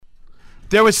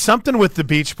There was something with the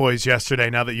Beach Boys yesterday,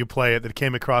 now that you play it, that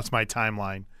came across my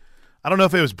timeline. I don't know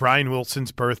if it was Brian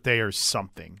Wilson's birthday or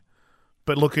something,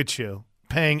 but look at you,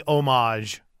 paying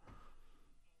homage.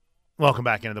 Welcome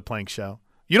back into the Plank Show.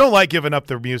 You don't like giving up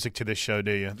the music to this show,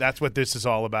 do you? That's what this is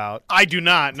all about. I do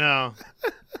not, no.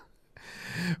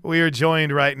 We are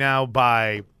joined right now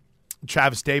by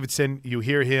Travis Davidson. You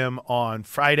hear him on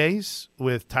Fridays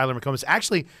with Tyler McComas.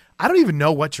 Actually, I don't even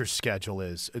know what your schedule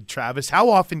is, Travis. How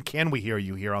often can we hear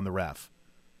you here on the Ref?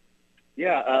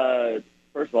 Yeah,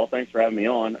 first of all, thanks for having me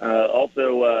on.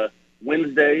 Also,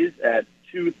 Wednesdays at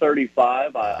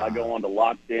 2:35, I go on to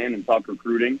Locked In and talk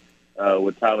recruiting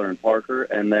with Tyler and Parker.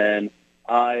 And then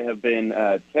I have been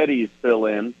Teddy's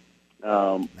fill-in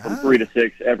from 3 to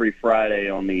 6 every Friday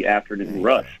on the Afternoon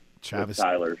Rush with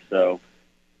Tyler. So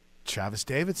Travis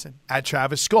Davidson at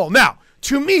Travis Skull. Now,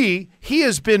 to me, he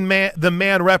has been the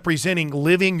man representing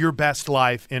living your best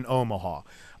life in Omaha.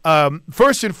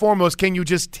 First and foremost, can you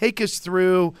just take us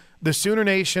through the Sooner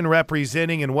Nation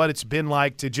representing and what it's been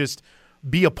like to just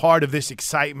be a part of this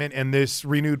excitement and this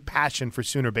renewed passion for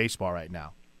Sooner baseball right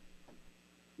now?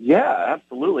 Yeah,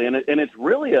 absolutely, and it's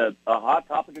really a hot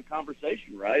topic of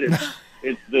conversation, right?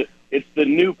 It's the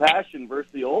new passion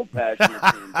versus the old passion.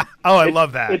 I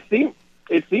love that.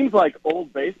 It seems like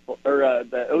old baseball or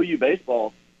the OU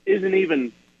baseball isn't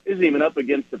even up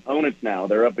against opponents now.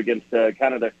 They're up against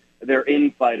kind of their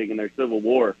infighting and their civil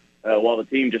war, while the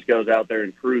team just goes out there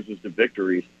and cruises to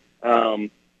victories. Yeah,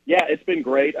 it's been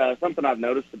great. Something I've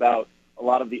noticed about a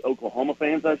lot of the Oklahoma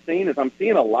fans I've seen is I'm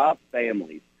seeing a lot of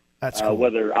families. That's cool.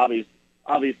 Whether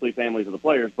obviously families of the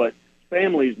players, but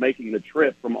families making the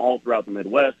trip from all throughout the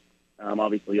Midwest.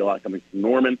 Obviously, a lot coming from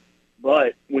Norman.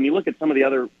 But when you look at some of the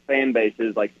other fan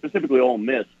bases, like specifically Ole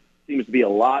Miss, seems to be a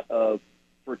lot of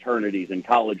fraternities and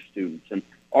college students. And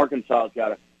Arkansas's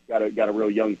got a real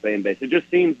young fan base. It just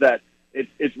seems that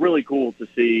it's really cool to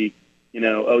see. You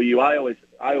know, OU. I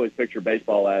always picture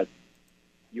baseball as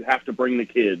you have to bring the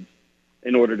kids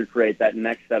in order to create that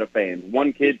next set of fans.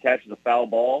 One kid catches a foul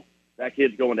ball, that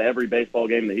kid's going to every baseball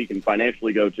game that he can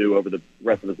financially go to over the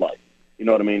rest of his life. You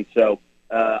know what I mean? So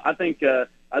I think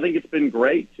it's been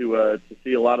great to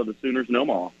see a lot of the Sooners in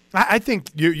Omaha. I think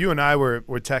you and I were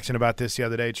texting about this the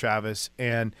other day, Travis,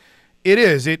 and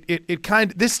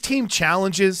this team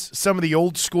challenges some of the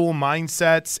old school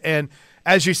mindsets, and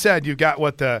as you said, you've got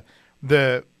what the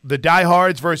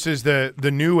diehards versus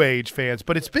the new age fans,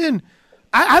 but it's been.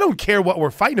 I don't care what we're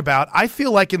fighting about. I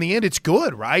feel like in the end it's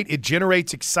good, right? It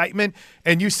generates excitement.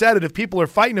 And you said it, if people are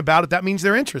fighting about it, that means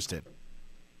they're interested.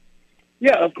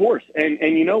 Yeah, of course. And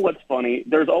you know what's funny?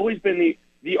 There's always been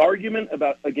the argument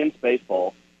against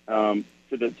baseball to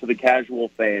the casual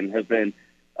fan has been,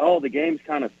 oh, the game's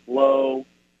kind of slow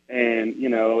and, you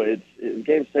know,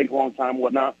 games take a long time and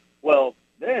whatnot. Well,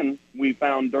 then we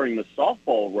found during the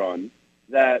softball run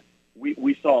that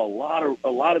we saw a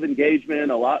lot of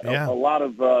engagement, a lot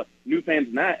of new fans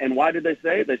in that. And why did they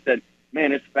say it? They said,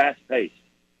 man, it's fast-paced.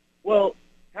 Well,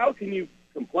 how can you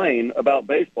complain about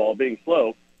baseball being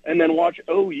slow and then watch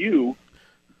OU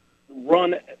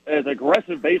run as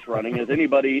aggressive base running as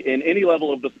anybody in any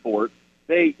level of the sport?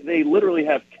 They literally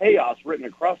have chaos written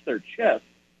across their chest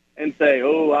and say,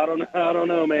 oh, I don't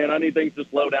know, man, I need things to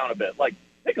slow down a bit. Like,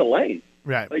 pick a lane.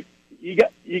 Right. Like, you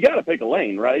got to pick a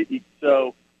lane, right?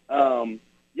 So,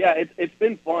 yeah, it's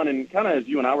been fun, and kind of as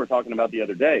you and I were talking about the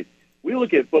other day, we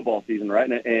look at football season,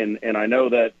 right? And I know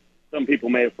that some people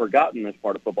may have forgotten this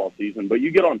part of football season, but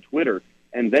you get on Twitter,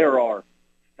 and there are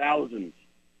thousands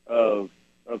of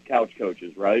couch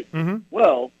coaches, right? Mm-hmm.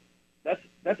 Well,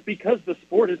 that's because the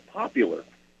sport is popular.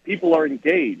 People are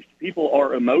engaged. People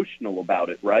are emotional about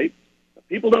it, right?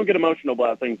 People don't get emotional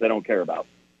about things they don't care about.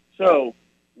 So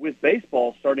with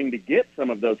baseball starting to get some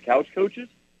of those couch coaches,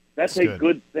 that's a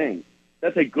good thing.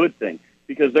 That's a good thing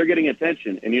because they're getting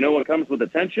attention. And you know what comes with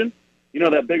attention? You know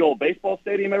that big old baseball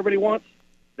stadium everybody wants?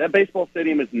 That baseball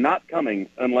stadium is not coming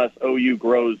unless OU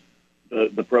grows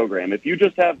the program. If you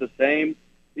just have the same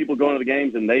people going to the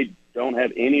games and they don't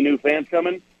have any new fans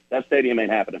coming, that stadium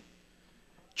ain't happening.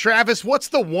 Travis, what's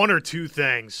the one or two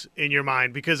things in your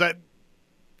mind? Because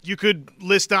you could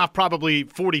list off probably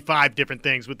 45 different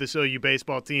things with this OU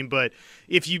baseball team, but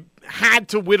if you had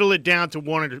to whittle it down to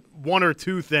one or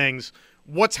two things,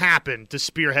 what's happened to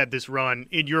spearhead this run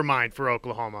in your mind for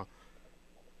Oklahoma?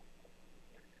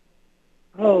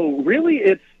 Oh, really?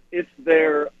 It's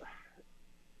their –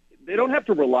 they don't have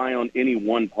to rely on any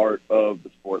one part of the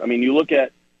sport. I mean, you look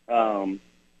at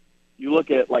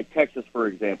like Texas, for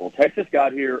example. Texas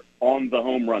got here on the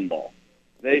home run ball.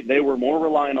 They were more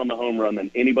reliant on the home run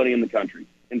than anybody in the country.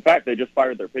 In fact, they just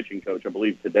fired their pitching coach, I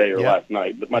believe, today or last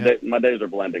night. But my days are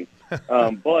blending.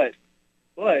 But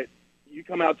you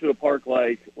come out to a park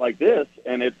like this,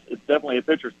 and it's definitely a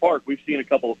pitcher's park. We've seen a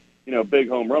couple, big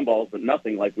home run balls, but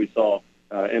nothing like we saw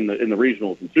in the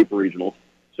regionals and super regionals.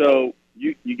 So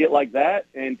you get like that,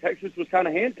 and Texas was kind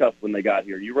of handcuffed when they got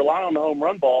here. You rely on the home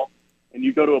run ball, and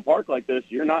you go to a park like this,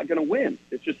 you're not going to win.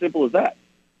 It's just simple as that.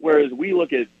 Whereas we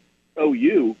look at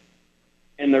OU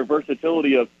and their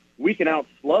versatility of we can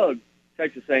outslug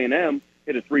Texas A&M,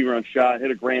 hit a 3-run shot,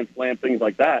 hit a grand slam, things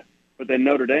like that. But then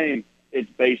Notre Dame, it's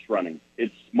base running,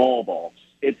 it's small ball,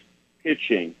 it's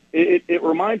pitching. It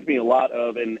reminds me a lot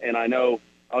of, and I know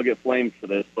I'll get flamed for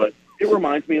this, but it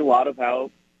reminds me a lot of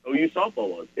how OU softball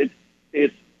was.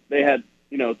 They had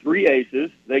 3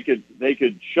 aces. They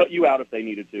could shut you out if they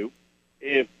needed to.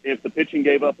 If the pitching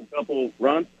gave up a couple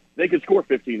runs, they could score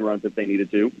 15 runs if they needed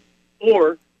to.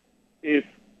 Or if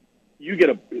you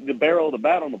get the barrel of the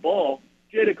bat on the ball,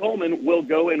 Jada Coleman will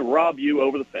go and rob you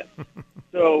over the fence.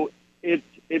 So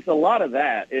it's a lot of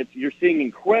that. You're seeing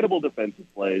incredible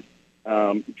defensive plays.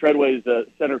 Treadway's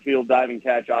center field diving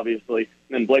catch, obviously,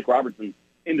 and then Blake Robertson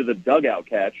into the dugout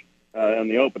catch in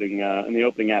the opening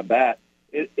at bat.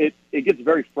 It gets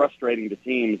very frustrating to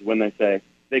teams when they say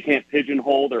they can't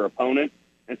pigeonhole their opponent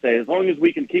and say, as long as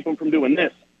we can keep them from doing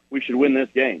this, we should win this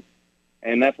game.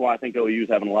 And that's why I think OU is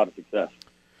having a lot of success.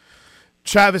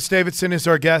 Travis Davidson is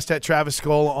our guest at Travis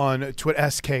Skol on Twitter,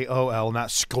 SKOL, not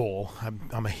Skol.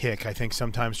 I'm a hick, I think,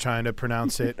 sometimes trying to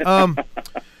pronounce it.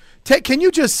 Can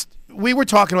you just – we were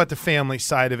talking about the family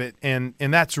side of it, and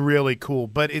that's really cool.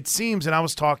 But it seems – and I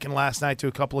was talking last night to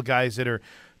a couple of guys that are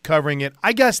covering it.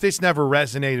 I guess this never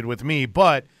resonated with me,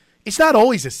 but it's not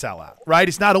always a sellout, right?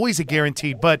 It's not always a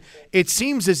guaranteed. But it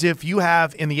seems as if you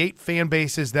have, in the 8 fan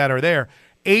bases that are there –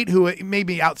 8 who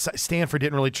maybe outside Stanford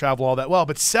didn't really travel all that well,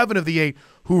 but 7 of the 8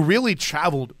 who really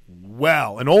traveled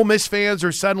well. And Ole Miss fans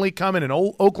are suddenly coming, and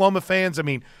Oklahoma fans,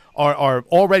 are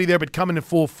already there but coming in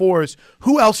full force.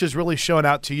 Who else is really showing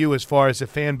out to you as far as a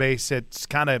fan base that's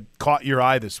kind of caught your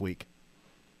eye this week?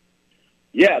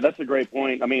 Yeah, that's a great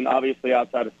point. Obviously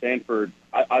outside of Stanford,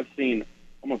 I've seen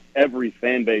almost every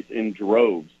fan base in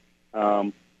droves.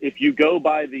 If you go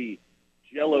by the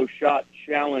Jello Shot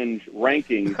Challenge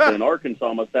rankings, then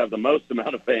Arkansas must have the most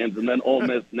amount of fans, and then Ole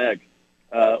Miss next.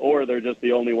 Or they're just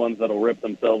the only ones that'll rip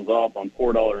themselves off on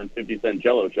 $4.50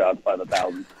 Jello shots by the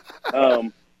thousands.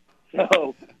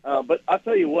 But I'll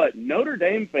tell you what, Notre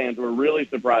Dame fans were really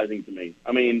surprising to me.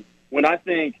 When I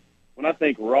think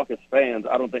raucous fans,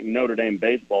 I don't think Notre Dame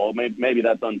baseball. Maybe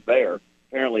that's unfair.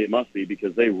 Apparently it must be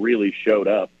because they really showed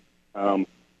up.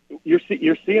 You're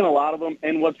seeing a lot of them,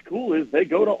 and what's cool is they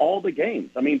go to all the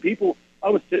games. People. I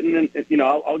was sitting in,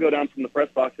 I'll go down from the press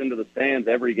box into the stands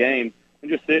every game and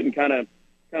just sit and kind of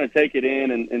take it in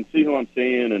and see who I'm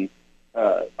seeing.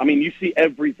 And you see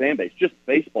every fan base, just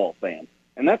baseball fans,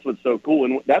 and that's what's so cool,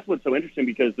 and that's what's so interesting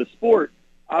because the sport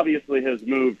obviously has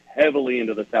moved heavily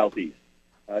into the Southeast.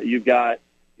 You've got,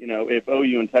 if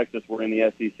OU and Texas were in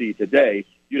the SEC today,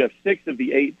 you'd have 6 of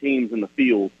the 8 teams in the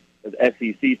field as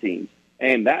SEC teams.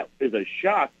 And that is a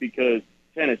shock because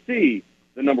Tennessee,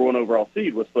 the number 1 overall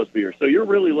seed, was supposed to be here. So you're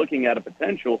really looking at a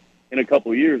potential in a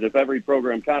couple of years, if every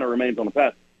program kind of remains on the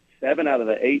path, 7 out of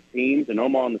the 8 teams in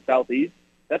Omaha in the Southeast,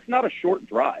 that's not a short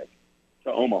drive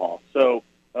to Omaha. So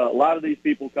a lot of these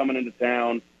people coming into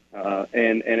town,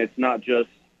 and it's not just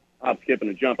hop, skip, and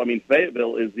a jump.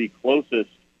 Fayetteville is the closest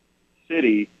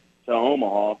city to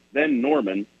Omaha, then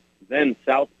Norman, then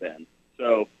South Bend.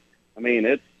 So,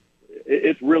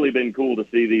 it's really been cool to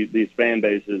see these fan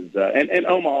bases, and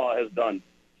Omaha has done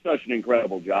such an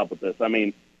incredible job with this.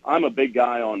 I'm a big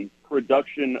guy on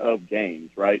production of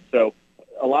games, right? So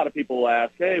a lot of people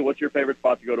ask, hey, what's your favorite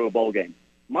spot to go to a bowl game?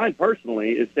 Mine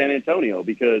personally is San Antonio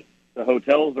because the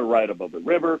hotels are right above the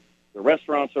river. The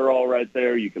restaurants are all right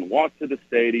there. You can walk to the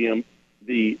stadium.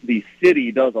 The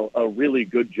city does a really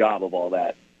good job of all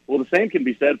that. Well, the same can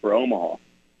be said for Omaha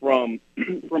from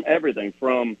everything,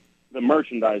 from the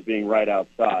merchandise being right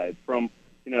outside, from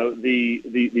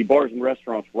the bars and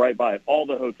restaurants right by it. All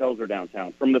the hotels are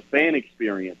downtown. From the fan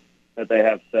experience that they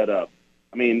have set up.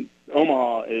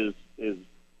 Omaha is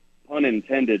pun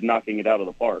intended knocking it out of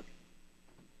the park.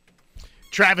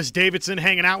 Travis Davidson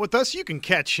hanging out with us. You can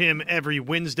catch him every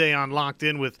Wednesday on Locked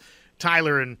In with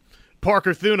Tyler and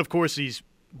Parker Thune. Of course, he's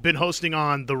been hosting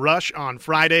on The Rush on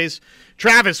Fridays.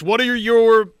 Travis, what are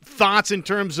your thoughts in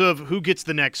terms of who gets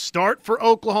the next start for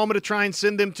Oklahoma to try and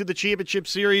send them to the championship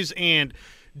series? And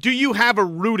do you have a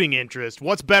rooting interest?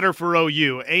 What's better for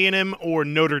OU, A&M or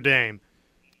Notre Dame?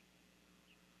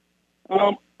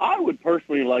 I would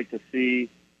personally like to see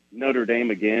Notre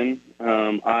Dame again.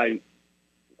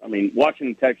 I mean,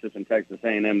 watching Texas and Texas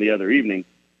A&M the other evening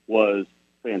was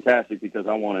fantastic because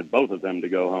I wanted both of them to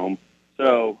go home.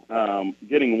 So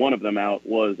getting one of them out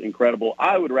was incredible.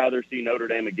 I would rather see Notre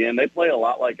Dame again. They play a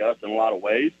lot like us in a lot of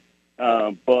ways,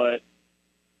 but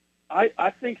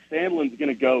I think Sandlin's going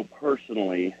to go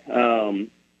personally.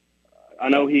 I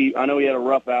know he had a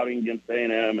rough outing against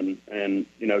A&M and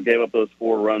gave up those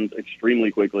 4 runs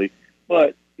extremely quickly,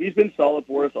 but he's been solid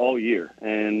for us all year,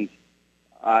 and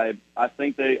I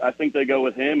think they go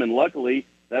with him, and luckily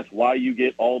that's why you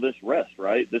get all this rest,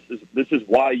 right? This is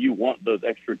why you want those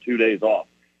extra 2 days off.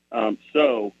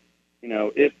 So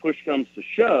if push comes to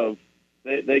shove,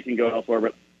 they can go elsewhere.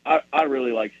 But I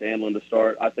really like Sandlin to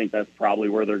start. I think that's probably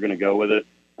where they're going to go with it.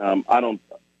 I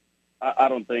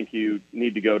don't think you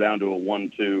need to go down to a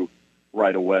 1-2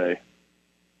 right away.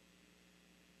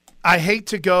 I hate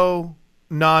to go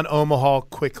non-Omaha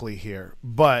quickly here,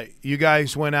 but you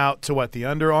guys went out to the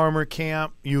Under Armour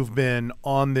camp. You've been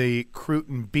on the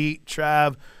Cruton beat,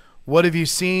 Trav. What have you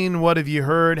seen? What have you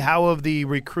heard? How have the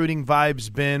recruiting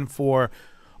vibes been for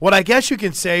what I guess you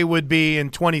can say would be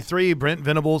in 23 Brent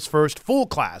Venables' first full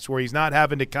class, where he's not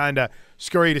having to kind of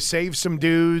scurry to save some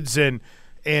dudes and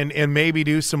maybe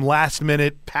do some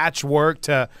last-minute patchwork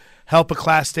to help a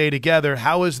class stay together?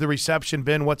 How has the reception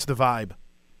been? What's the vibe?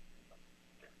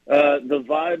 The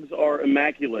vibes are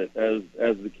immaculate, as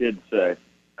the kids say.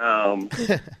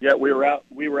 Yeah, we were out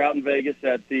in Vegas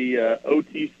at the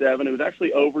OT7. It was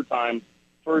actually overtime,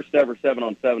 first ever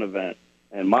 7-on-7 event,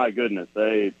 and my goodness,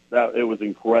 it was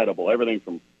incredible. Everything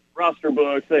from roster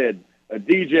books, they had a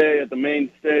DJ at the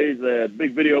main stage, they had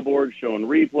big video boards showing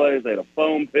replays, they had a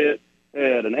foam pit, they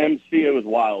had an MC. It was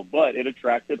wild, but it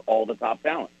attracted all the top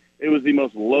talent. It was the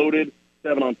most loaded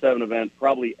 7-on-7 event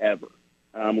probably ever.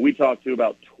 We talked to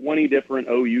about 20 different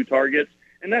OU targets,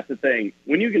 and that's the thing.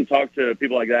 When you can talk to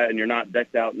people like that and you're not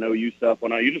decked out in OU stuff,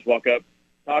 you just walk up,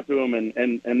 talk to them,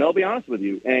 and they'll be honest with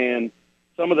you. And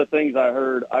some of the things I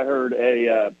heard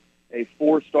a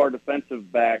 4-star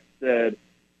defensive back said,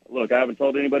 look, I haven't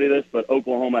told anybody this, but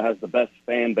Oklahoma has the best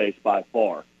fan base by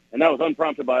far. And that was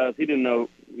unprompted by us. He didn't know,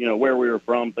 where we were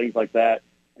from, things like that.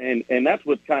 And that's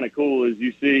what's kind of cool is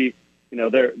you see,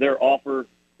 their offer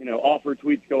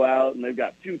tweets go out, and they've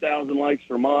got 2,000 likes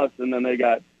from us, and then they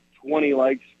got 20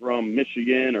 likes from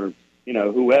Michigan or,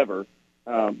 whoever.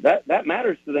 That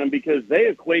matters to them because they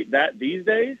equate that these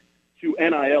days to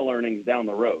NIL earnings down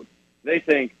the road. They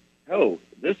think, oh,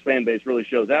 this fan base really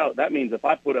shows out. That means if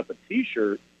I put up a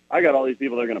T-shirt, I got all these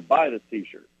people that are going to buy this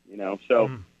T-shirt, So,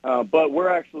 but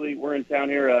we're in town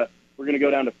here. We're going to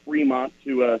go down to Fremont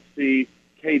to see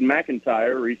Cade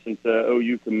McIntyre, recent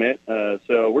OU commit.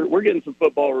 So we're getting some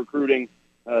football recruiting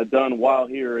done while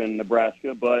here in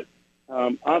Nebraska. But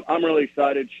I'm really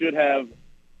excited. Should have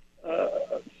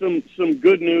some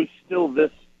good news still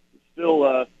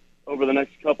over the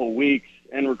next couple weeks.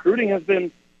 And recruiting has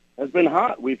been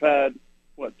hot. We've had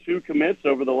 2 commits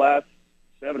over the last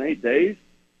 7-8 days.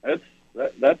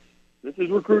 This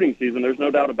is recruiting season. There's no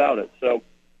doubt about it. So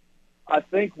I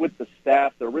think with the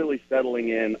staff, they're really settling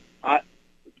in.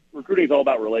 Recruiting is all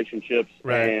about relationships,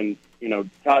 right. And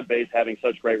Todd Bates having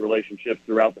such great relationships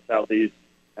throughout the Southeast,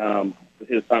 with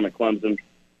his time at Clemson,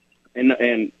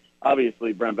 and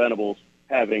obviously Brent Venables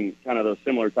having kind of those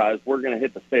similar ties. We're going to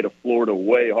hit the state of Florida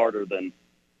way harder than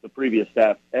the previous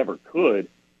staff ever could,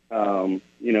 and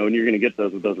you're going to get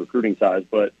those with those recruiting ties.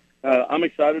 But I'm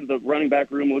excited. The running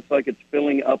back room looks like it's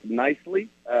filling up nicely.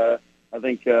 I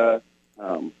think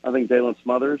Dalen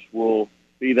Smothers will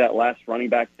be that last running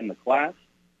back in the class.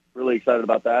 Really excited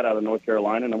about that out of North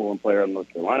Carolina, number 1 player out of North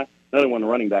Carolina, another one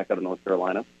running back out of North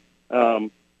Carolina.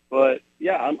 But,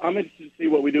 yeah, I'm interested to see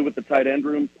what we do with the tight end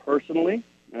room personally,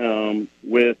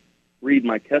 with Reed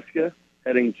Mikeska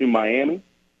heading to Miami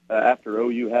after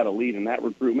OU had a lead in that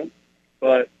recruitment.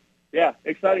 But, yeah,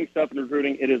 exciting stuff in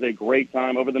recruiting. It is a great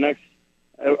time. Over the next,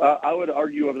 I would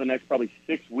argue over the next probably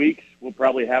 6 weeks, we'll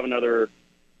probably have another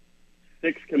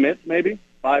 6 commits maybe,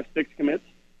 5-6 commits.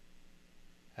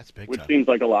 That's big which time. seems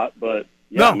like a lot, but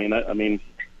yeah, No. I mean,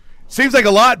 Seems like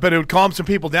a lot, but it would calm some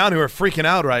people down who are freaking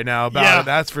out right now about it.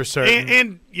 That's for certain.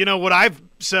 And what I've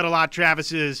said a lot,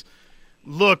 Travis, is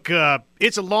look,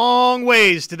 it's a long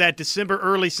ways to that December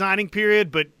early signing period,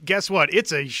 but guess what?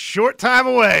 It's a short time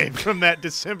away from that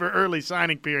December early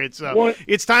signing period. So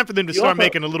it's time for them to start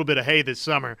making a little bit of hay this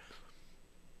summer.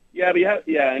 Yeah, but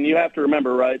and you have to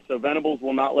remember, right? So Venables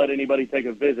will not let anybody take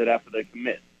a visit after they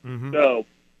commit. Mm-hmm. So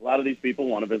a lot of these people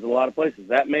want to visit a lot of places.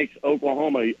 That makes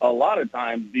Oklahoma a lot of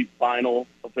times the final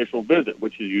official visit,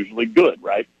 which is usually good,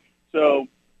 right? So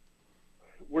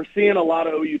we're seeing a lot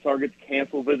of OU targets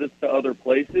cancel visits to other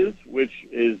places, which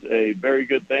is a very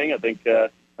good thing. I think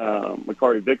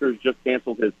Makari Vickers just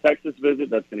canceled his Texas visit.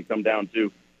 That's going to come down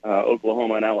to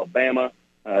Oklahoma and Alabama.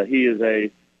 He is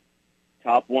a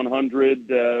top 100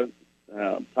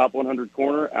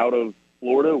 corner out of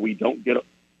Florida. We don't get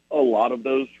a lot of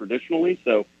those traditionally,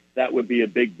 so that would be a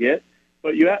big get.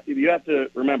 But you have to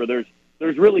remember there's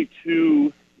really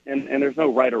two, and there's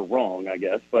no right or wrong, I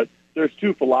guess, but there's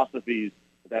two philosophies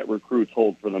that recruits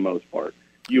hold for the most part.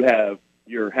 You have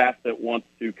your half that wants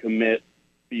to commit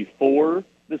before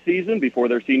the season, before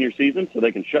their senior season, so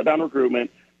they can shut down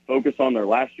recruitment, focus on their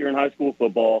last year in high school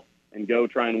football, and go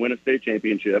try and win a state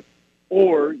championship.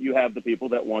 Or you have the people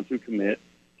that want to commit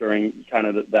during kind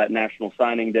of that national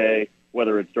signing day,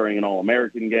 whether it's during an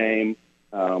All-American game,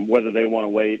 whether they want to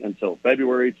wait until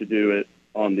February to do it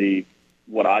on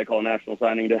what I call National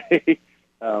Signing Day,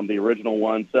 the original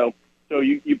one. So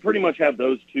you pretty much have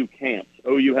those two camps.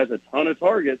 OU has a ton of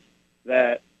targets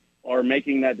that are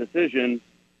making that decision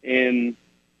in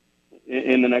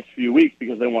the next few weeks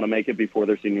because they want to make it before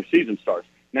their senior season starts.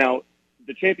 Now,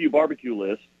 the Champ U barbecue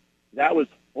list, that was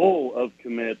full of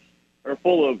commits or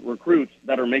full of recruits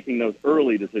that are making those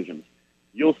early decisions.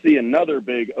 You'll see another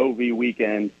big OV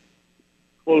weekend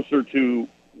closer to,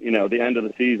 the end of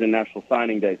the season, National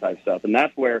Signing Day type stuff. And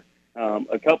that's where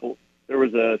there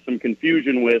was some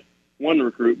confusion with one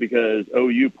recruit because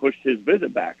OU pushed his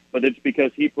visit back, but it's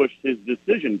because he pushed his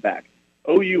decision back.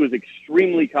 OU is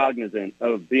extremely cognizant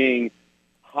of being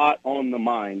hot on the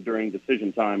mind during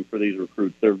decision time for these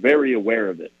recruits. They're very aware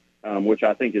of it, which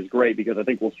I think is great because I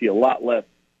think we'll see a lot less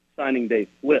signing day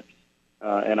flips.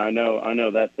 And I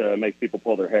know that makes people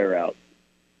pull their hair out.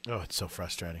 Oh, it's so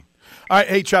frustrating. All right,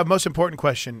 hey, Trav, most important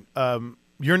question.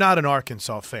 You're not an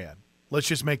Arkansas fan. Let's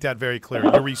just make that very clear.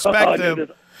 You respect them.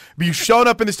 But you showed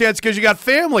up in the stands because you got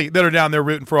family that are down there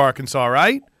rooting for Arkansas,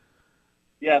 right?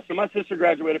 Yeah, so my sister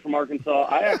graduated from Arkansas.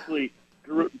 I actually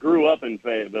grew up in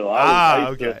Fayetteville. I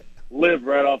used to live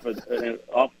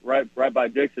right right by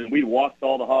Dixon. We walked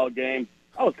all the Hog games.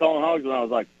 I was calling hogs when I was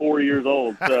like 4 years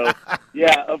old. So,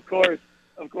 yeah, of course,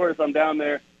 I'm down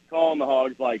there calling the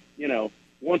Hogs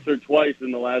once or twice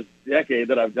in the last decade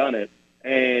that I've done it.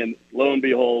 And lo and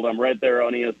behold, I'm right there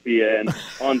on ESPN,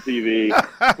 on TV.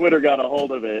 Twitter got a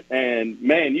hold of it. And,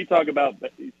 man, you talk about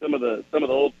some of the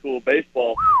old school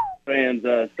baseball fans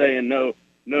saying no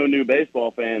new baseball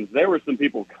fans. There were some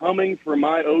people coming for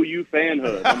my OU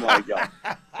fanhood. I'm like, y'all,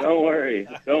 don't worry,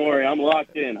 I'm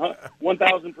locked in,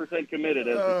 1,000% committed,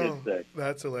 as the kids say.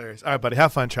 That's hilarious. All right, buddy,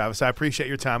 have fun, Travis. I appreciate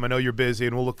your time. I know you're busy,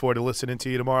 and we'll look forward to listening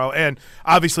to you tomorrow. And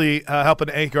obviously, helping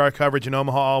to anchor our coverage in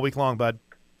Omaha all week long, bud.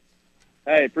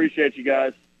 Hey, appreciate you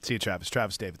guys. See you, Travis.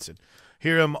 Travis Davidson.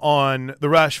 Hear him on The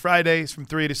Rush Fridays from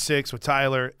 3 to 6 with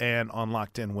Tyler, and on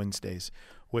Locked In Wednesdays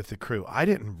with the crew. I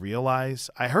didn't realize.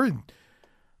 I heard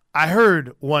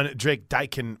one Drake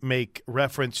Dykin make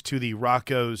reference to the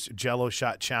Rocco's Jello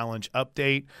Shot Challenge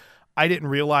update. I didn't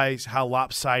realize how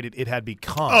lopsided it had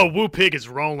become. Oh, Woo Pig is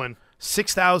rolling.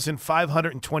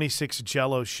 6,526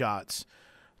 Jello shots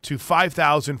to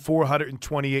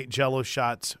 5,428 Jello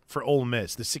shots for Ole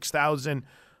Miss. The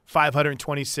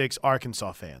 6,526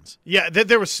 Arkansas fans. Yeah,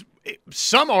 there was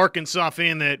some Arkansas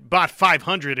fan that bought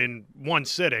 500 in one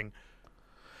sitting.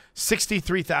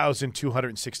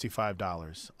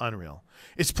 $63,265. Unreal.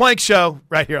 It's Plank Show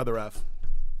right here on The Ref.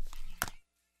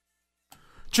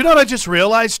 Do you know what I just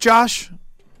realized, Josh?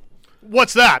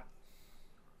 What's that?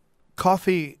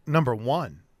 Coffee number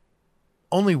 1.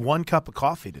 Only 1 cup of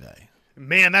coffee today.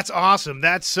 Man, that's awesome.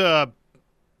 That's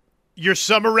your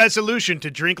summer resolution to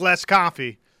drink less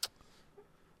coffee.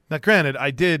 Now, granted,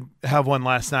 I did have one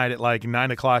last night at like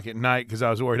 9 o'clock at night because I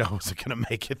was worried I wasn't going to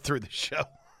make it through the show.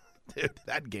 Dude,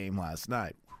 that game last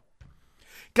night.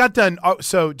 Got done.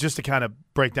 So just to kind of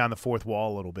break down the fourth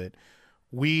wall a little bit,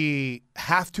 we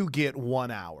have to get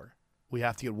 1 hour. We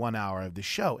have to get 1 hour of the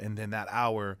show, and then that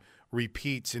hour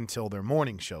repeats until their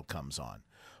morning show comes on.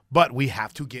 But we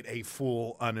have to get a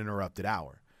full uninterrupted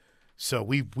hour. So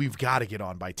we've got to get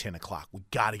on by 10 o'clock.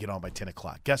 We've got to get on by 10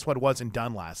 o'clock. Guess what wasn't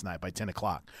done last night by 10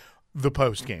 o'clock? The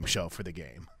post-game show for the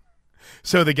game.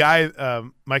 So the guy,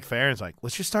 Mike Farron's like,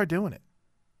 let's just start doing it.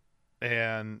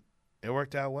 And it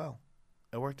worked out well.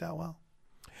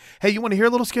 Hey, you want to hear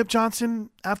a little Skip Johnson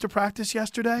after practice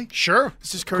yesterday? Sure.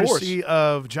 This is courtesy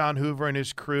of John Hoover and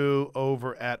his crew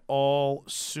over at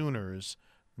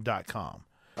allsooners.com.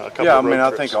 Yeah, I mean,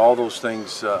 I think all those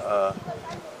things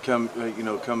come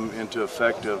into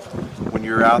effect of when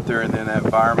you're out there and in that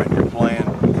environment you're playing.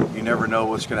 You never know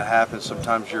what's going to happen.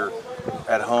 Sometimes you're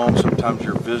at home, sometimes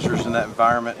you're visitors in that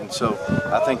environment, and so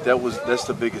I think that's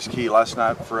the biggest key last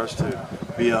night for us to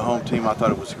be a home team. I thought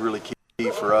it was really key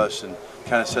for us and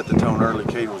kind of set the tone early.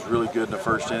 Cade was really good in the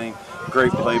first inning.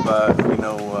 Great play by,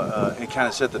 and kind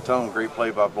of set the tone. Great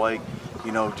play by Blake.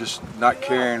 Just not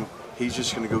caring. He's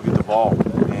just going to go get the ball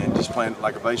and just playing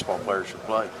like a baseball player should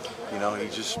play.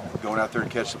 He's just going out there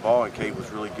and catch the ball, and Cade was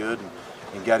really good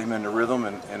and got him in the rhythm.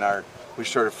 And we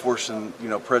started forcing,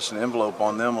 pressing the envelope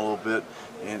on them a little bit,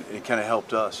 and it kind of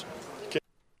helped us.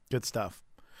 Good stuff.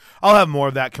 I'll have more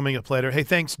of that coming up later. Hey,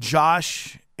 thanks,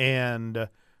 Josh, and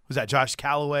was that Josh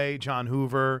Calloway, John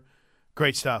Hoover?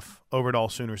 Great stuff over at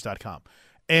allsooners.com.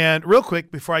 And real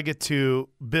quick, before I get to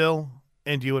Bill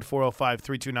and you at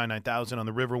 405-329-9000 on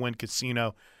the Riverwind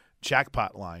Casino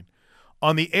jackpot line,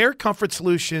 on the Air Comfort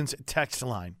Solutions text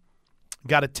line,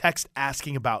 got a text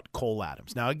asking about Cole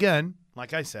Adams. Now, again,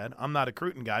 like I said, I'm not a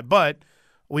Cruton guy, but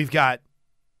we've got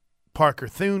Parker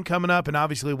Thune coming up, and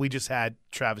obviously we just had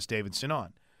Travis Davidson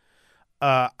on.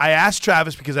 I asked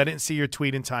Travis because I didn't see your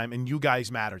tweet in time, and you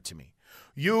guys matter to me.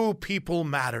 You people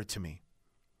matter to me.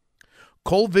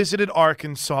 Cole visited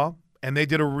Arkansas, and they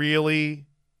did a really,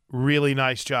 really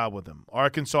nice job with him.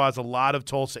 Arkansas has a lot of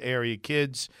Tulsa area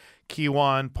kids.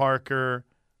 Kewan Parker,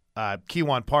 Miles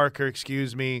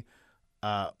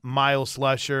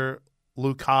Slusher,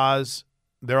 Luke Haas,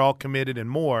 they're all committed and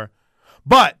more.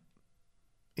 But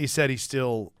he said he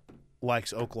still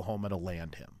likes Oklahoma to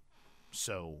land him.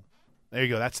 So there you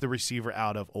go. That's the receiver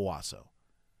out of Owasso.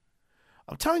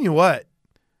 I'm telling you what,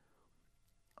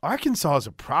 Arkansas is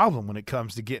a problem when it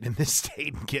comes to getting in this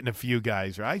state and getting a few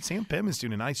guys, right? Sam Pittman's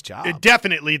doing a nice job.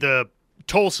 Definitely the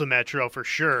Tulsa Metro for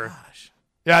sure. Gosh.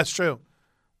 Yeah, it's true.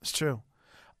 It's true.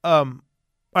 All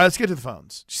right, let's get to the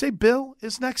phones. Did you say Bill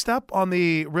is next up on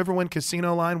the Riverwind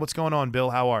Casino line? What's going on,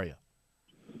 Bill? How are you?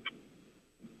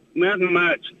 Nothing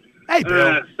much. Hey,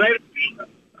 Bill.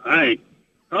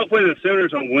 Hopefully the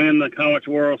Sooners will win the College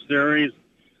World Series.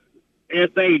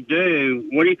 If they do,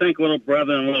 what do you think little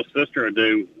brother and little sister will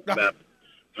do about it?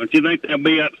 Don't you think they'll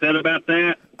be upset about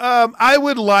that? I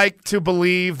would like to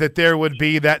believe that there would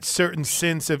be that certain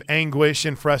sense of anguish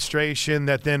and frustration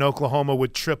that then Oklahoma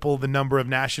would triple the number of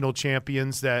national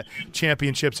championships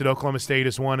that Oklahoma State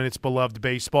has won in its beloved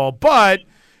baseball. But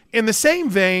in the same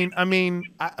vein, I mean,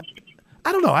 I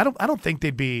don't know. I don't think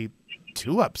they'd be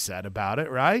too upset about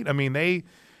it, right? I mean, they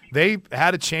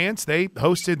had a chance. They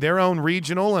hosted their own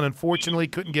regional and unfortunately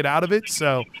couldn't get out of it.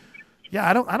 So, yeah,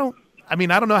 I don't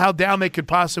know how down they could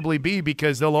possibly be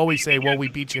because they'll always say, well, we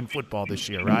beat you in football this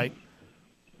year, right?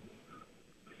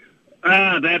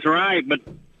 That's right. But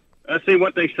let's see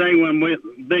what they say when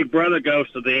Big Brother goes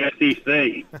to the SEC.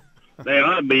 They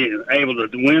ought to be able to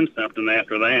win something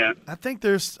after that. I think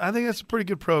that's a pretty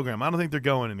good program. I don't think they're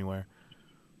going anywhere.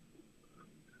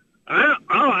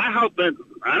 I hope that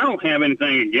I don't have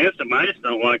anything against them. I just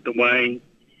don't like the way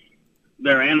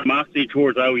their animosity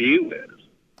towards OU is.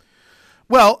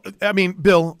 Well, I mean,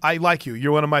 Bill, I like you.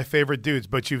 You're one of my favorite dudes,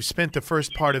 but you've spent the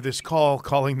first part of this call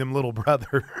calling them little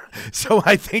brother. So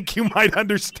I think you might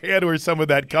understand where some of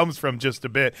that comes from just a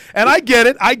bit. And I get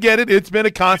it. It's been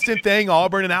a constant thing.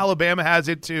 Auburn and Alabama has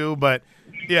it too. But,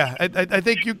 yeah, I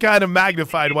think you kind of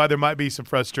magnified why there might be some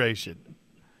frustration.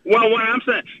 Well, what I'm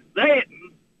saying,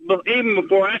 even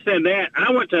before I said that,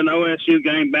 I went to an OSU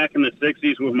game back in the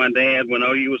 60s with my dad when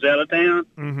OU was out of town.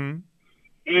 Mm-hmm.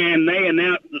 And they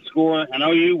announced the score, and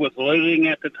OU was losing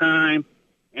at the time,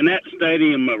 and that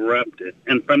stadium erupted.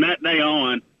 And from that day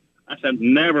on, I said,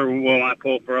 never will I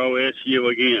pull for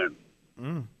OSU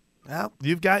again. Well,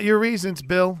 you've got your reasons,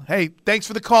 Bill. Hey, thanks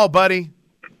for the call, buddy.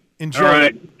 Enjoy All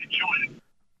right. it.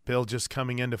 Bill just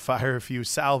coming in to fire a few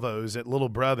salvos at little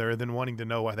brother, then wanting to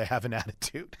know why they have an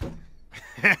attitude.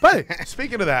 But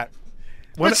speaking of that.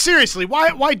 But seriously,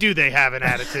 why do they have an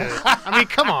attitude? I mean,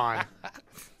 come on.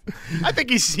 I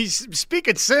think he's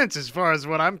speaking sense as far as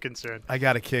what I'm concerned. I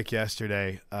got a kick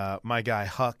yesterday. My guy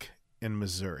Huck in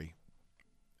Missouri.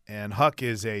 And Huck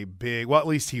is a big – well, at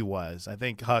least he was. I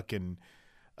think Huck and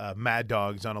Mad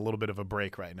Dog's on a little bit of a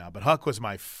break right now. But Huck was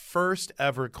my first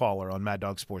ever caller on Mad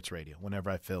Dog Sports Radio whenever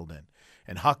I filled in.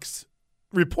 And Huck's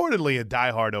reportedly a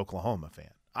diehard Oklahoma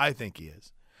fan. I think he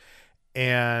is.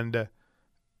 And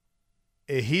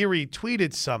he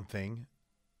retweeted something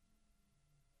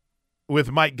with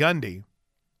Mike Gundy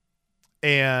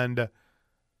and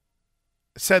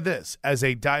said this: as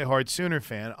a diehard Sooner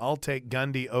fan, I'll take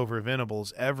Gundy over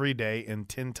Venables every day and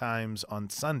 10 times on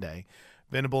Sunday.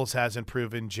 Venables hasn't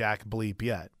proven jack bleep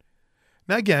yet.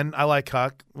 Now, again, I like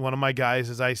Huck, one of my guys,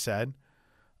 as I said.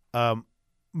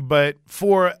 But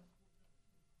for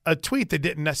a tweet that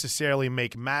didn't necessarily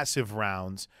make massive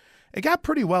rounds, it got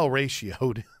pretty well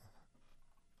ratioed.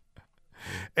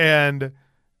 And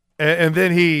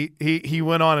then he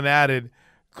went on and added,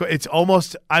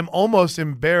 I'm almost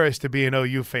embarrassed to be an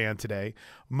OU fan today.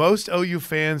 Most OU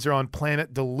fans are on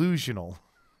planet delusional.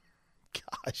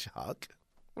 Gosh, Huck,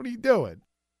 what are you doing?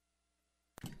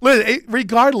 Listen,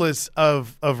 regardless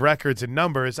of records and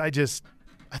numbers, I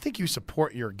think you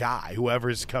support your guy,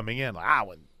 whoever's coming in.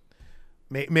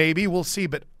 Maybe we'll see,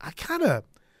 but I can't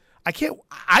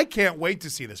wait to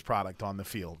see this product on the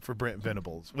field for Brent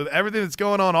Venables with everything that's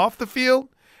going on off the field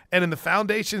and in the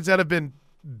foundations that have been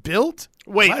built.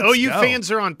 Wait, OU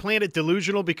fans are on planet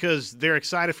delusional because they're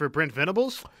excited for Brent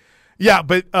Venables? Yeah,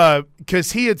 but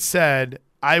because he had said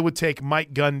I would take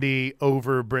Mike Gundy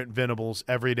over Brent Venables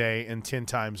every day and 10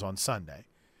 times on Sunday.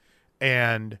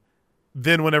 And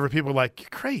then whenever people are like, you're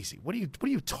crazy, what are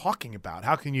you talking about?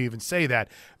 How can you even say that?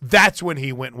 That's when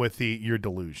he went with you're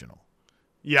delusional.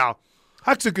 Yeah.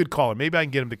 Huck's a good caller. Maybe I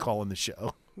can get him to call in the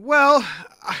show. Well,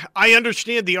 I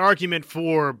understand the argument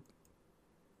for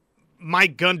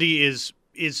Mike Gundy is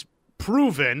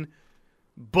proven,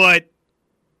 but,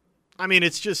 I mean,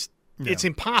 it's just it's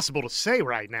impossible to say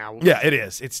right now. Yeah, it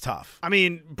is. It's tough. I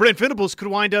mean, Brent Venables could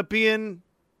wind up being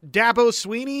Dabo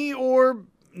Swinney or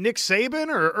Nick Saban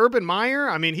or Urban Meyer.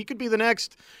 I mean, he could be the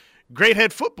next great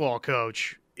head football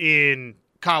coach in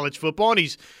college football, and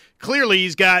he's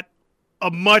got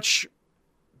a much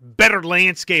better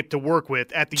landscape to work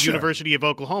with at the University of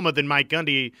Oklahoma than Mike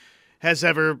Gundy has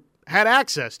ever had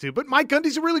access to. But Mike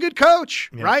Gundy's a really good coach,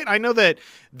 right? I know that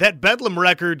Bedlam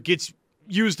record gets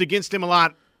used against him a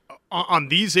lot on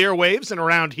these airwaves and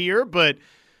around here, but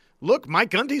look, Mike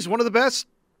Gundy's one of the best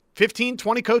 15,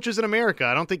 20 coaches in America.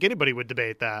 I don't think anybody would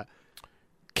debate that.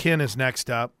 Ken is next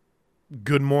up.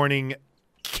 Good morning,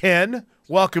 Ken.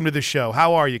 Welcome to the show.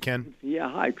 How are you, Ken?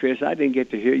 Yeah, hi, Chris. I didn't get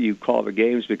to hear you call the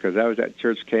games because I was at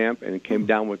church camp and came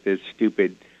down with this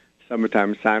stupid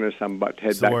summertime sinus. I'm about to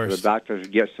head back to the doctor to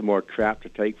get some more crap to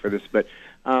take for this. But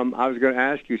I was going to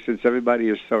ask you, since everybody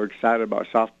is so excited about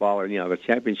softball and, the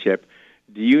championship,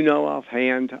 do you know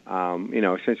offhand,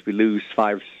 since we lose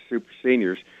 5 super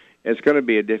seniors, it's going to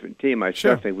be a different team. I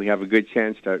still think we have a good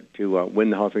chance to win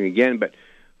the whole thing again. But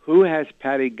who has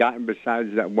Patty gotten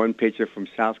besides that one pitcher from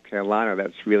South Carolina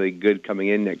that's really good coming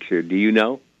in next year? Do you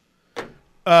know?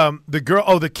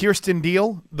 The Kirsten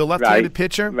Deal, the left-handed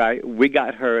pitcher? Right. We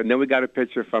got her, and then we got a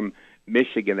pitcher from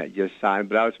Michigan that just signed.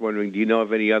 But I was wondering, do you know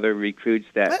of any other recruits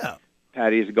that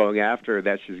Patty is going after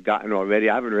that she's gotten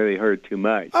already? I haven't really heard too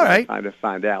much. All right. I'm trying to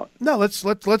find out. No, let's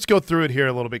go through it here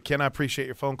a little bit, Ken. I appreciate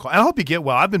your phone call. And I hope you get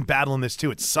well. I've been battling this too.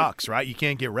 It sucks, right? You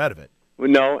can't get rid of it. Well,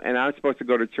 no, and I'm supposed to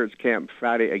go to church camp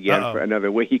Friday again for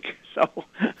another week. So,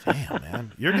 damn,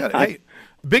 man, you're good. Hey,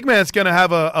 big man's going to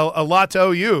have a lot to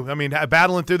OU. I mean,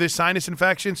 battling through this sinus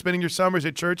infection, spending your summers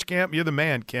at church camp. You're the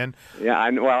man, Ken. Yeah,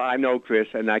 I know, Chris,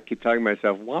 and I keep telling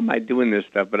myself, why am I doing this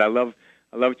stuff? But I love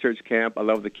church camp. I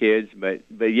love the kids, but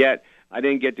yet I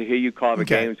didn't get to hear you call the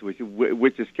games,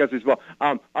 which is just as well.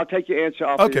 I'll take your answer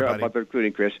off of here about the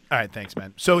recruiting, Chris. All right, thanks,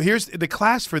 man. So here's the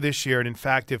class for this year, and in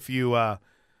fact, if you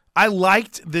I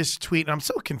liked this tweet, and I'm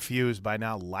so confused by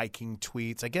now liking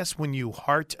tweets. I guess when you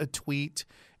heart a tweet,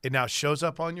 it now shows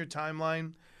up on your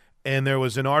timeline. And there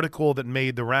was an article that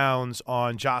made the rounds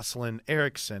on Jocelyn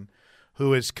Erickson,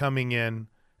 who is coming in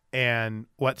and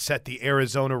set the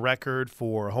Arizona record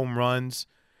for home runs.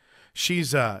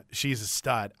 She's a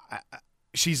stud.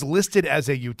 She's listed as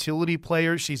a utility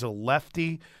player. She's a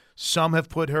lefty. Some have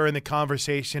put her in the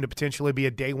conversation to potentially be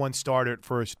a day one starter at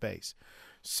first base.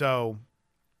 So,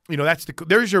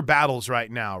 there's your battles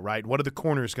right now, right? What are the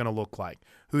corners going to look like?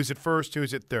 Who's at first?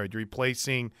 Who's at third? You're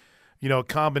replacing, a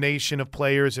combination of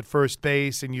players at first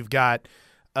base, and you've got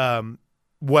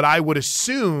what I would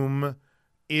assume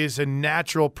is a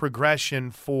natural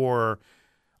progression for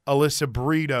Alyssa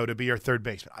Brito to be our third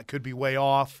baseman. I could be way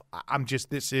off.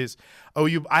 This is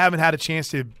OU. I haven't had a chance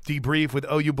to debrief with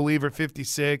OU Believer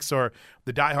 56 or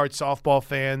the diehard softball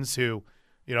fans who,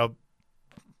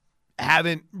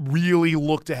 haven't really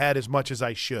looked ahead as much as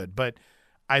I should. But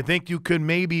I think you could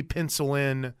maybe pencil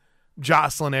in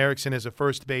Jocelyn Erickson as a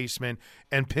first baseman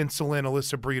and pencil in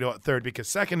Alyssa Brito at third because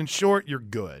second and short, you're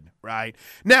good, right?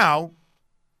 Now,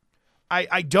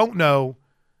 I don't know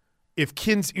if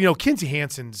Kinsey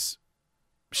Hansen's,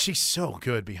 she's so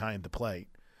good behind the plate.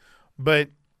 But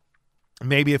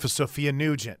maybe if a Sophia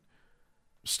Nugent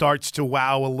starts to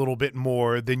wow a little bit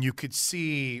more, then you could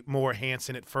see more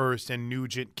Hansen at first and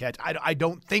Nugent catch. I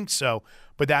don't think so,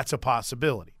 but that's a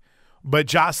possibility. But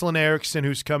Jocelyn Erickson,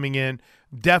 who's coming in,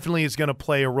 definitely is going to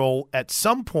play a role at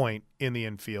some point in the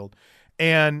infield.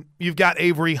 And you've got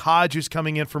Avery Hodge, who's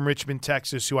coming in from Richmond,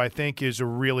 Texas, who I think is a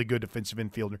really good defensive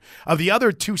infielder. Of the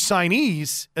other two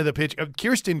signees of the pitch,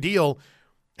 Kirsten Deal,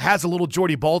 has a little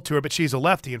Jordy ball to her, but she's a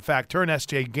lefty. In fact, her and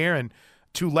S.J. Guerin,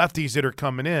 two lefties that are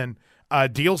coming in.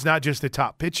 Deal's not just the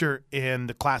top pitcher in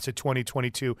the class of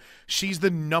 2022. She's the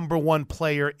number one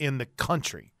player in the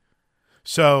country.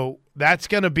 So that's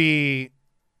going to be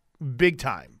big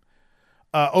time.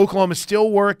 Oklahoma's still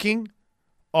working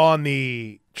on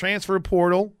the transfer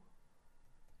portal,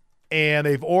 and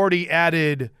they've already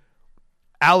added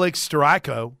Alex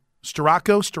Storako.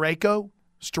 Storako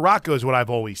is what I've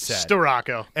always said.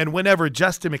 Storako. And whenever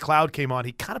Justin McLeod came on,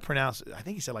 he kind of pronounced it. I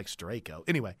think he said like Storako.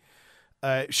 Anyway,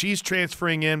 she's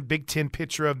transferring in, Big Ten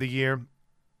Pitcher of the Year.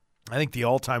 I think the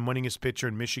all-time winningest pitcher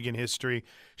in Michigan history.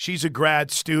 She's a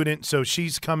grad student, so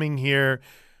she's coming here.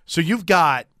 So you've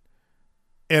got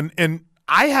and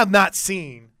I have not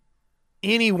seen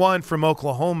anyone from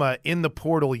Oklahoma in the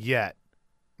portal yet.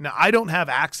 Now, I don't have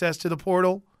access to the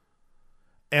portal,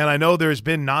 and I know there's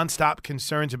been nonstop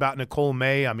concerns about Nicole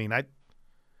May. I mean,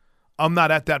 I'm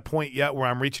not at that point yet where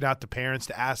I'm reaching out to parents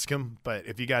to ask them, but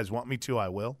if you guys want me to, I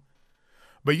will.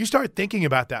 But you start thinking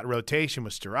about that rotation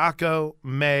with Storako,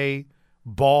 May,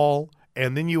 Ball,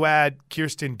 and then you add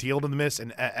Kirsten Deal to the mix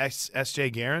and S.J.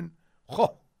 Guerin.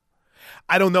 Oh,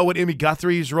 I don't know what Emmy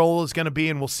Guthrie's role is going to be,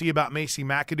 and we'll see about Macy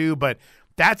McAdoo, but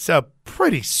that's a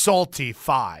pretty salty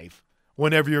 5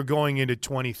 whenever you're going into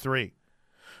 23.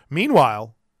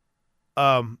 Meanwhile,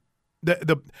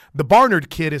 the Barnard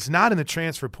kid is not in the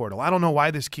transfer portal. I don't know why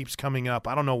this keeps coming up.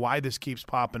 I don't know why this keeps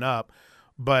popping up,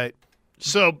 but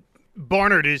so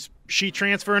Barnard, is she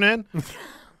transferring in?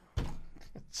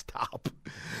 Stop.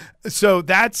 So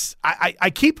that's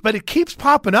but it keeps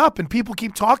popping up and people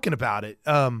keep talking about it.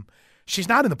 She's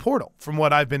not in the portal from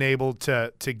what I've been able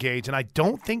to gauge, and I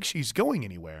don't think she's going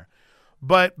anywhere.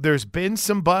 But there's been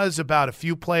some buzz about a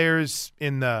few players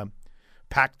in the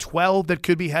Pac-12 that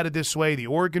could be headed this way. The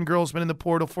Oregon girl's been in the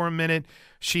portal for a minute.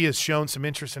 She has shown some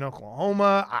interest in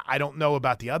Oklahoma. I don't know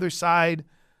about the other side,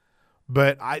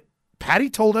 but Patty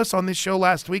told us on this show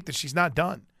last week that she's not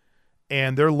done,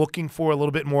 and they're looking for a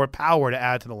little bit more power to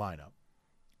add to the lineup.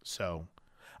 So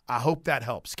I hope that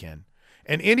helps, Ken.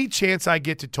 And any chance I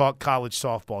get to talk college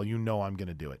softball, you know I'm going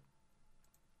to do it.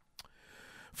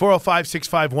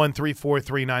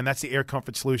 405-651-3439. That's the Air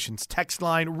Comfort Solutions text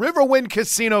line. Riverwind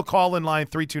Casino call-in line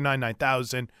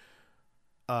 329-9000.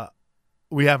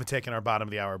 We haven't taken our bottom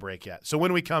of the hour break yet. So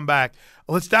when we come back,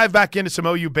 let's dive back into some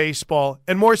OU baseball,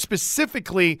 and more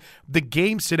specifically, the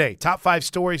games today. Top 5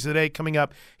 stories today coming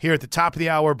up here at the top of the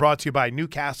hour, brought to you by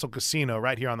Newcastle Casino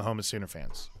right here on the home of Sooner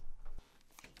fans.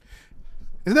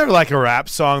 Isn't there like a rap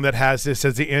song that has this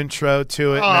as the intro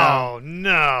to it now? Oh,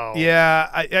 no. Yeah,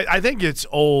 I think it's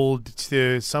old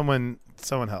too. Someone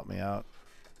help me out.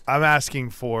 I'm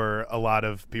asking for a lot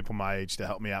of people my age to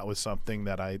help me out with something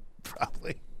that I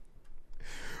probably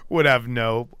would have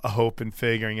no hope in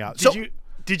figuring out.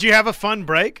 Did you have a fun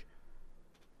break?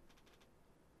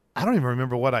 I don't even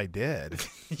remember what I did.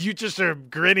 You just are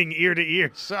grinning ear to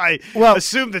ear. So I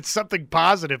assume that something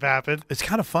positive happened. It's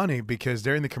kind of funny because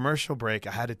during the commercial break,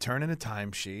 I had to turn in a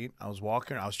timesheet. I was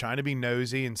trying to be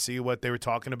nosy and see what they were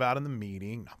talking about in the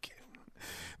meeting. No, I'm kidding.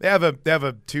 They have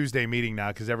a Tuesday meeting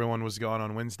now because everyone was gone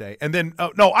on Wednesday. And then,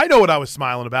 I know what I was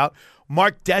smiling about.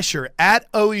 Mark Desher at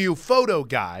OU Photo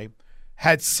Guy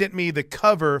had sent me the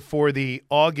cover for the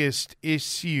August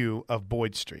issue of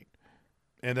Boyd Street.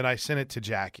 And then I sent it to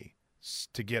Jackie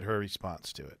to get her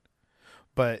response to it.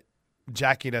 But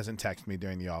Jackie doesn't text me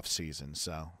during the off season,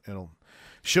 so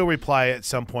she'll reply at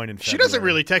some point in February. She doesn't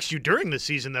really text you during the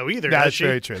season, though, either. That's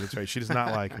very true. That's right. She does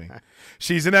not like me.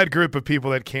 She's in that group of people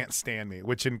that can't stand me,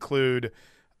 which include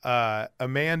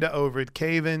Amanda over at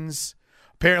Cavens.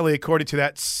 Apparently, according to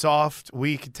that soft,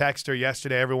 weak texter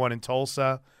yesterday, everyone in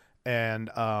Tulsa, and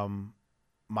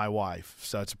my wife.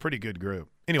 So it's a pretty good group.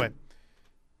 Anyway.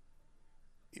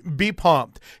 Be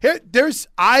pumped.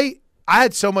 I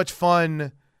had so much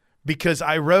fun because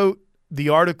I wrote the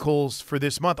articles for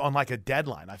this month on like a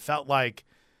deadline. I felt like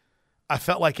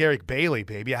Eric Bailey,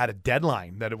 baby. I had a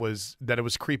deadline that it was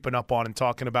creeping up on and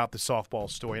talking about the softball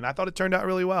story, and I thought it turned out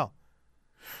really well.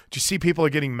 Do you see people are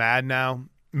getting mad now?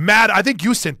 I think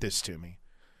you sent this to me.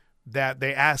 That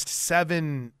they asked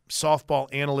 7 softball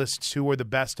analysts who were the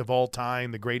best of all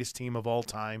time, the greatest team of all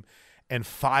time. And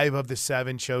 5 of the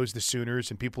 7 chose the Sooners,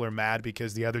 and people are mad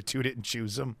because the other 2 didn't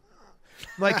choose them.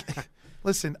 Like,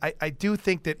 listen, I do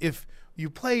think that if you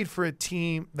played for a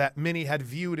team that many had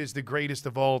viewed as the greatest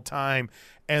of all time,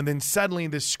 and then suddenly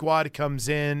this squad comes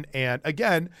in and,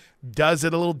 again, does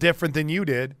it a little different than you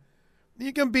did,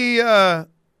 you're going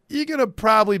to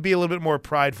probably be a little bit more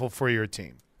prideful for your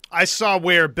team. I saw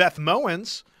where Beth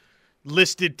Mowens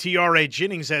listed T.R.A.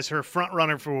 Jennings as her front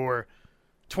runner for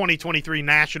 2023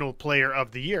 National Player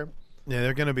of the Year. Yeah,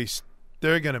 they're gonna be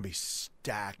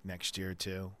stacked next year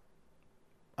too.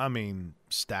 I mean,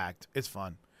 stacked. It's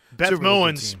fun. Beth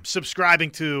Mowins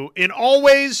subscribing to an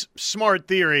always smart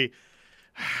theory.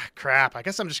 Crap. I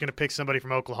guess I'm just going to pick somebody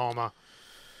from Oklahoma.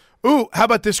 Ooh, how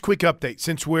about this quick update?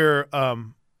 Since we're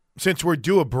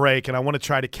due a break and I want to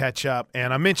try to catch up,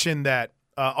 and I mentioned that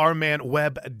our man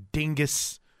Webb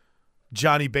Dingus,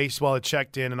 Johnny Baseball, had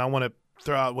checked in, and I want to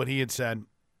throw out what he had said.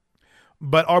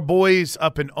 But our boys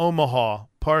up in Omaha,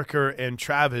 Parker and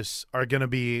Travis, are going to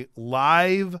be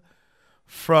live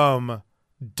from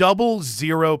Double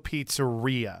Zero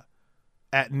Pizzeria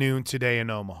at noon today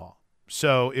in Omaha.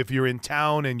 So if you're in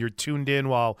town and you're tuned in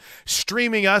while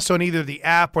streaming us on either the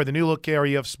app or the new look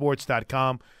area of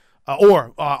sports.com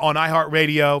or on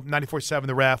iHeartRadio, 94.7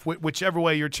 The Ref, whichever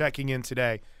way you're checking in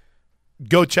today,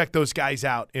 go check those guys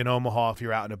out in Omaha if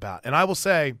you're out and about. And I will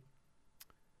say,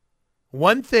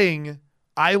 one thing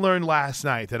I learned last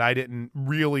night that I didn't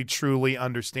really truly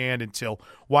understand until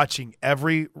watching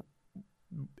every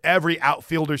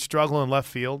outfielder struggle in left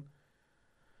field,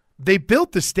 they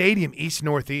built the stadium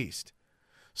east-northeast.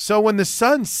 So when the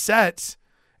sun sets,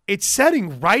 it's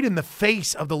setting right in the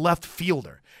face of the left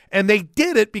fielder. And they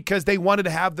did it because they wanted to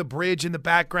have the bridge in the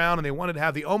background and they wanted to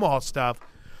have the Omaha stuff.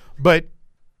 But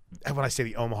when I say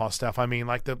the Omaha stuff, I mean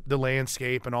like the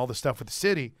landscape and all the stuff with the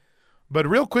city. But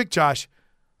real quick, Josh,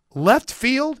 left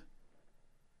field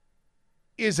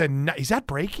is that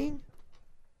breaking?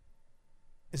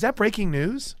 Is that breaking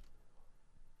news?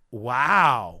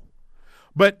 Wow.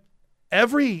 But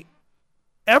every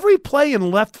play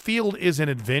in left field is an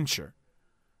adventure,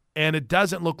 and it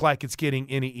doesn't look like it's getting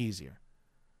any easier.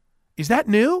 Is that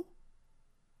new?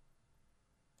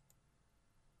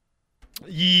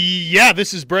 Yeah,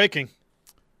 this is breaking.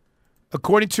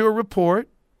 According to a report,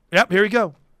 here we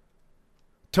go.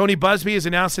 Tony Buzbee has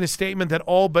announced in a statement that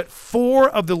all but 4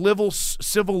 of the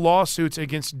civil lawsuits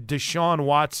against Deshaun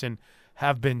Watson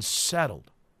have been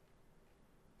settled.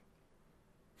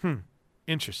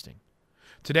 Interesting.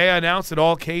 Today I announced that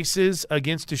all cases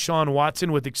against Deshaun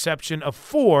Watson, with the exception of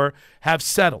 4, have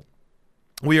settled.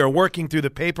 We are working through the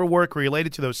paperwork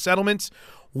related to those settlements.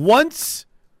 Once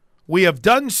we have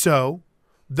done so,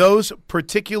 those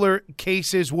particular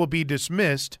cases will be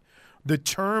dismissed. The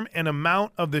term and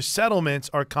amount of the settlements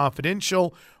are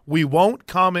confidential. We won't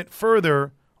comment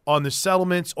further on the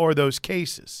settlements or those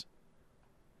cases.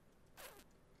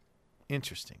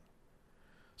 Interesting.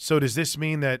 So does this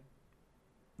mean that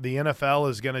the NFL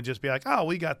is going to just be like, oh,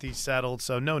 we got these settled,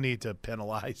 so no need to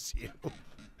penalize you?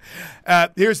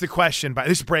 Here's the question.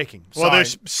 This is breaking. Sorry. Well,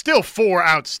 there's still 4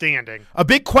 outstanding. A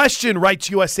big question, writes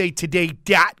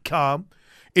USAToday.com,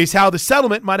 is how the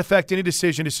settlement might affect any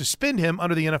decision to suspend him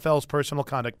under the NFL's personal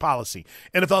conduct policy.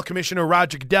 NFL Commissioner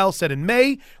Roger Goodell said in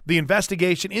May the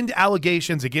investigation into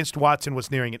allegations against Watson was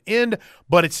nearing an end,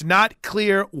 but it's not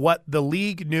clear what the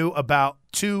league knew about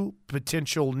 2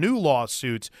 potential new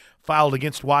lawsuits filed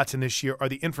against Watson this year or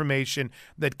the information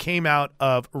that came out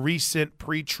of recent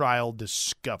pretrial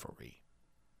discovery.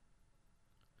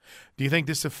 Do you think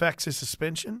this affects his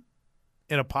suspension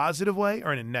in a positive way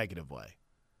or in a negative way?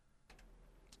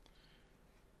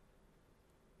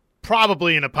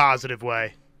 Probably in a positive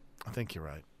way. I think you're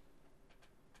right.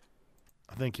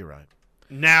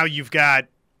 Now you've got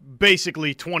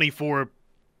basically 24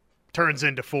 turns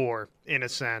into 4 in a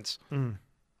sense.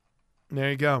 There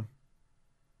you go.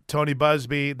 Tony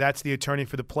Buzbee, that's the attorney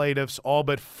for the plaintiffs. All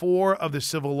but 4 of the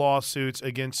civil lawsuits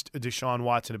against Deshaun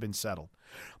Watson have been settled.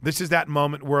 This is that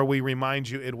moment where we remind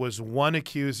you it was one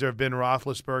accuser of Ben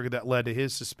Roethlisberger that led to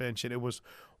his suspension. It was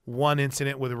one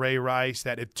incident with Ray Rice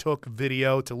that it took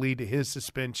video to lead to his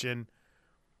suspension.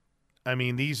 I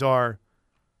mean, these are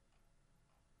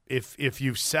 – if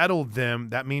you've settled them,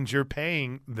 that means you're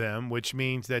paying them, which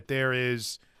means that there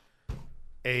is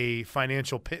a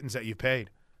financial pittance that you paid.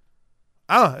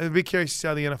 I'd be curious to see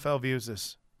how the NFL views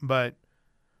this. But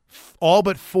all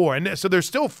but 4. And so there's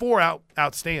still 4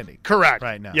 outstanding. Correct.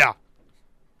 Right now. Yeah.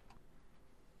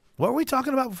 What were we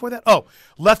talking about before that? Oh,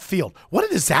 left field. What a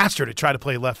disaster to try to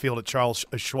play left field at Charles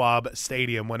Schwab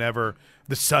Stadium whenever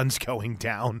the sun's going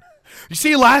down. You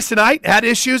see, last night had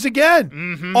issues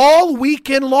again. All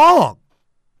weekend long. All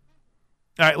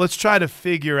right, let's try to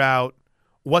figure out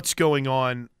what's going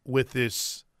on with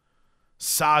this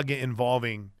saga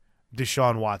involving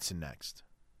Deshaun Watson next.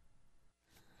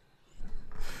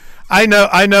 I know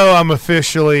I'm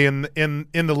officially in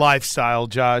the lifestyle,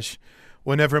 Josh.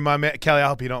 Whenever my man Kelly, I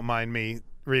hope you don't mind me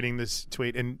reading this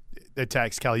tweet and the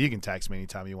text. Kelly, you can text me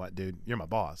anytime you want, dude. You're my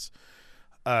boss.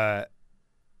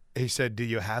 He said, "Do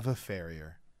you have a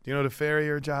farrier?" Do you know what a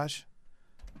farrier, Josh?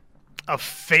 A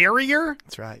farrier?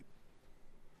 That's right.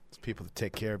 It's people that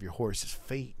take care of your horse's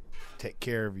feet, take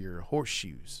care of your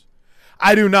horseshoes.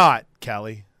 I do not,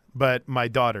 Kelly, but my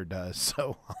daughter does.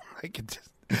 So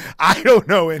I don't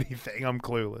know anything. I'm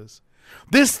clueless.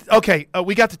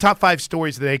 We got the top 5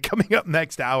 stories today coming up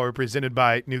next hour, presented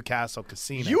by Newcastle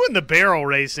Casino. You and the barrel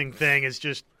racing thing is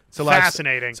just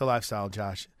fascinating. It's a lifestyle,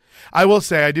 Josh. I will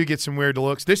say I do get some weird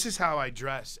looks. This is how I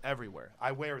dress everywhere.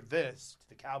 I wear this to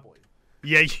the Cowboys.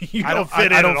 Yeah, you I don't fit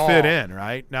in I don't at all. fit in,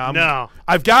 right? Now, no.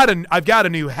 I've got a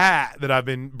new hat that I've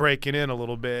been breaking in a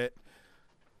little bit.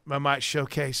 I might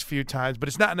showcase a few times, but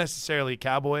it's not necessarily a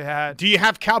cowboy hat. Do you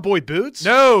have cowboy boots?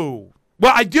 No.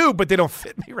 Well, I do, but they don't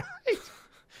fit me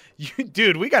right.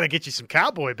 Dude, we got to get you some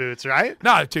cowboy boots, right?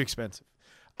 No, they're too expensive.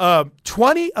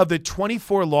 20 of the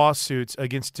 24 lawsuits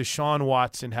against Deshaun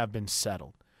Watson have been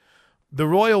settled. The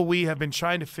Royal We have been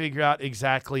trying to figure out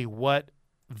exactly what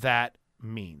that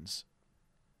means.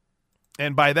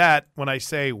 And by that, when I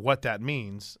say what that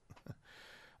means,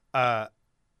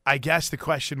 I guess the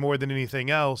question more than anything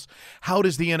else, how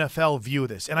does the NFL view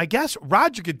this? And I guess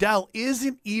Roger Goodell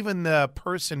isn't even the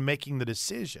person making the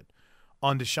decision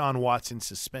on Deshaun Watson's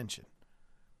suspension.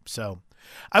 So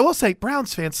I will say,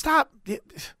 Browns fans, stop.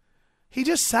 He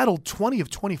just settled 20 of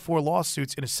 24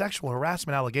 lawsuits in a sexual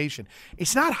harassment allegation.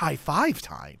 It's not high five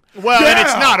time. Well, and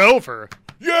it's not over.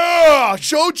 Yeah,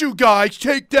 showed you guys.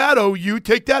 Take that, OU.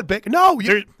 Take that back. No.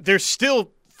 There's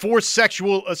still 4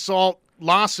 sexual assault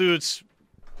lawsuits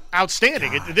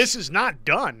outstanding. This is not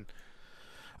done.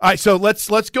 All right, so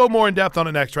let's go more in depth on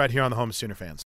it next right here on the Home of Sooner Fans.